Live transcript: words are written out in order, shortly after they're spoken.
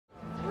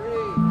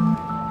1.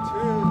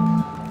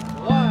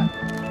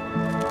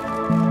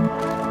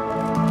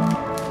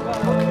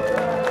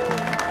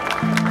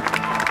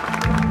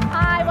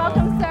 Hi,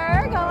 welcome,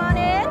 sir. Go on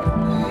in.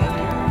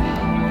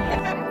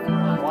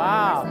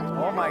 Wow.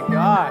 Oh my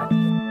God.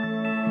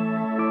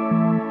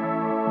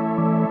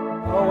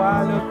 Oh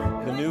wow, look.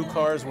 The new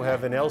cars will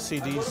have an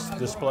LCD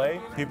display.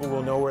 People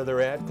will know where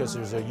they're at because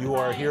there's a "You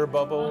Are Here"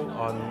 bubble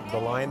on the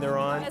line they're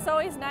on. It's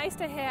always nice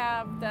to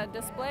have the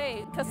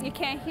display because you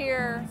can't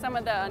hear some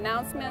of the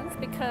announcements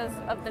because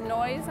of the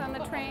noise on the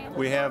train.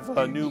 We have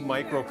new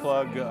micro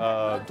plug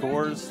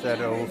doors that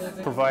will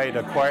provide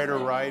a quieter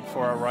ride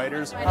for our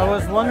riders. I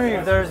was wondering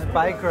if there's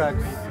bike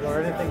racks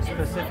or anything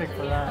specific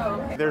for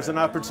that. There's an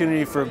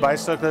opportunity for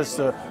bicyclists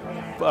to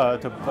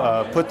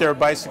put their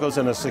bicycles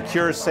in a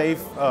secure,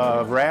 safe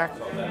rack,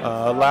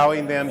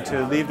 allowing them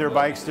to leave their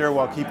bikes there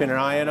while keeping an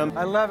eye on them.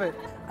 I love it.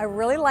 I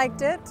really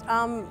liked it.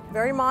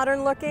 Very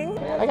modern looking.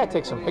 I gotta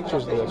take some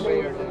pictures of this.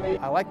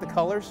 I like the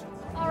colors.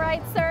 All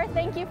right, sir,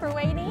 thank you for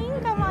waiting.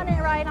 Come on in,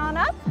 right on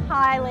up.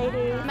 Hi,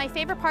 lady. My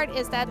favorite part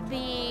is that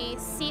the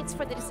seats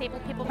for the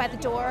disabled people by the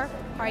door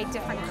are a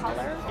different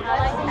color. I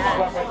like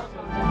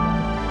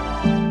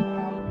that.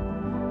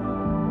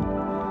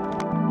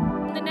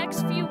 In the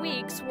next few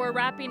weeks, we're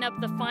wrapping up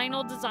the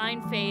final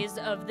design phase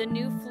of the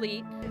new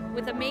fleet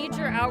with a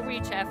major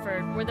outreach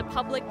effort where the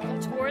public can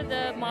tour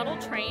the model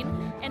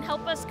train and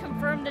help us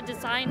confirm the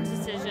design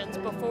decisions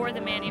before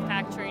the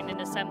manufacturing and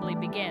assembly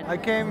begin. I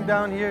came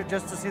down here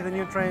just to see the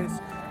new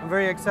trains. I'm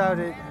very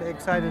excited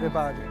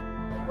about it.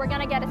 We're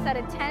going to get a set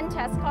of 10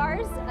 test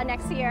cars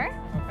next year,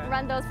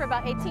 run those for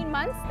about 18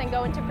 months, then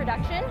go into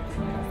production.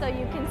 So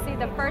you can see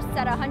the first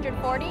set of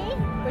 140,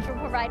 which will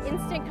provide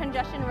instant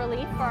congestion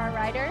relief for our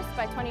riders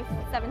by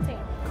 2017.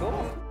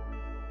 Cool.